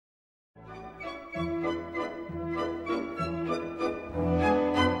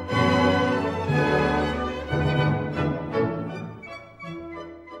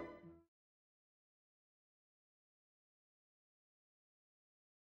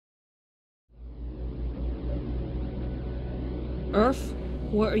Earth?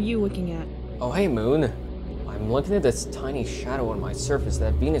 What are you looking at? Oh hey Moon. I'm looking at this tiny shadow on my surface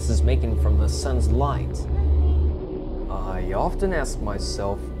that Venus is making from the sun's light. I often ask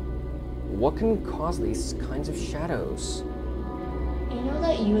myself, what can cause these kinds of shadows? I know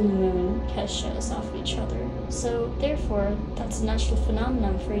that you and the moon cast shadows off of each other, so therefore, that's a natural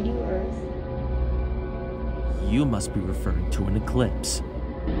phenomenon for you, Earth. You must be referring to an eclipse.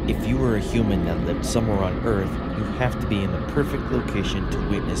 If you were a human that lived somewhere on Earth, you have to be in the perfect location to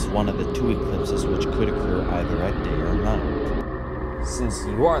witness one of the two eclipses which could occur either at day or night. Since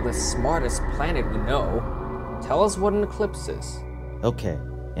you are the smartest planet we know, tell us what an eclipse is. Okay,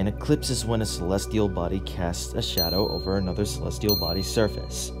 an eclipse is when a celestial body casts a shadow over another celestial body's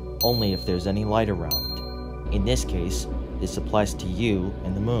surface, only if there's any light around. In this case, this applies to you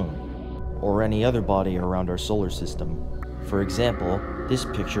and the moon, or any other body around our solar system. For example, this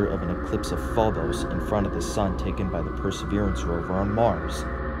picture of an eclipse of Phobos in front of the sun taken by the Perseverance rover on Mars.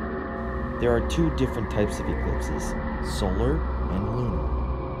 There are two different types of eclipses, solar and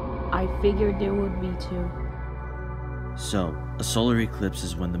lunar. I figured there would be two. So, a solar eclipse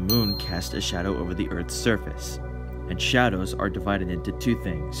is when the moon casts a shadow over the Earth's surface, and shadows are divided into two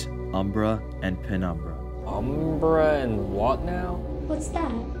things, umbra and penumbra. Umbra and what now? What's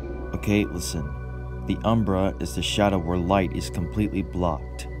that? Okay, listen. The umbra is the shadow where light is completely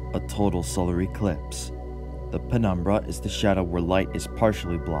blocked, a total solar eclipse. The penumbra is the shadow where light is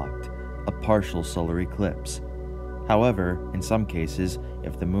partially blocked, a partial solar eclipse. However, in some cases,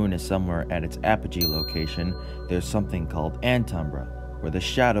 if the moon is somewhere at its apogee location, there's something called antumbra, where the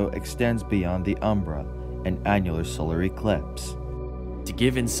shadow extends beyond the umbra, an annular solar eclipse. To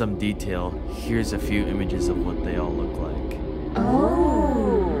give in some detail, here's a few images of what they all look like. Oh!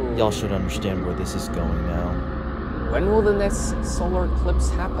 Y'all should understand where this is going now. When will the next solar eclipse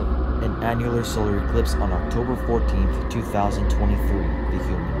happen? An annular solar eclipse on October 14th, 2023, the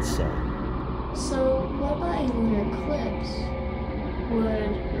humans say. So, what about a lunar eclipse? Would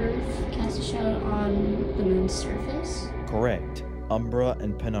Earth cast a shadow on the moon's surface? Correct. Umbra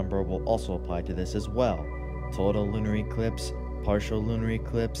and penumbra will also apply to this as well. Total lunar eclipse, partial lunar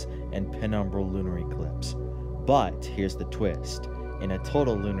eclipse, and penumbral lunar eclipse. But here's the twist. In a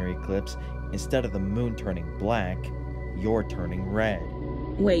total lunar eclipse, instead of the moon turning black, you're turning red.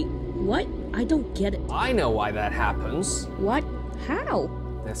 Wait, what? I don't get it. I know why that happens. What? How?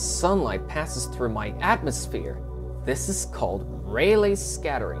 The sunlight passes through my atmosphere. This is called Rayleigh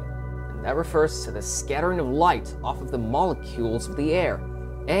scattering, and that refers to the scattering of light off of the molecules of the air,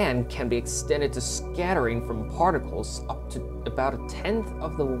 and can be extended to scattering from particles up to about 1/10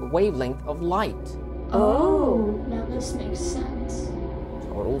 of the wavelength of light. Oh, now this makes sense.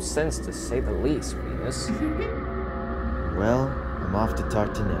 Total sense to say the least, Venus. Well, I'm off to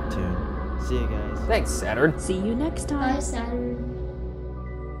talk to Neptune. See you guys. Thanks, Saturn. See you next time. Bye, Saturn.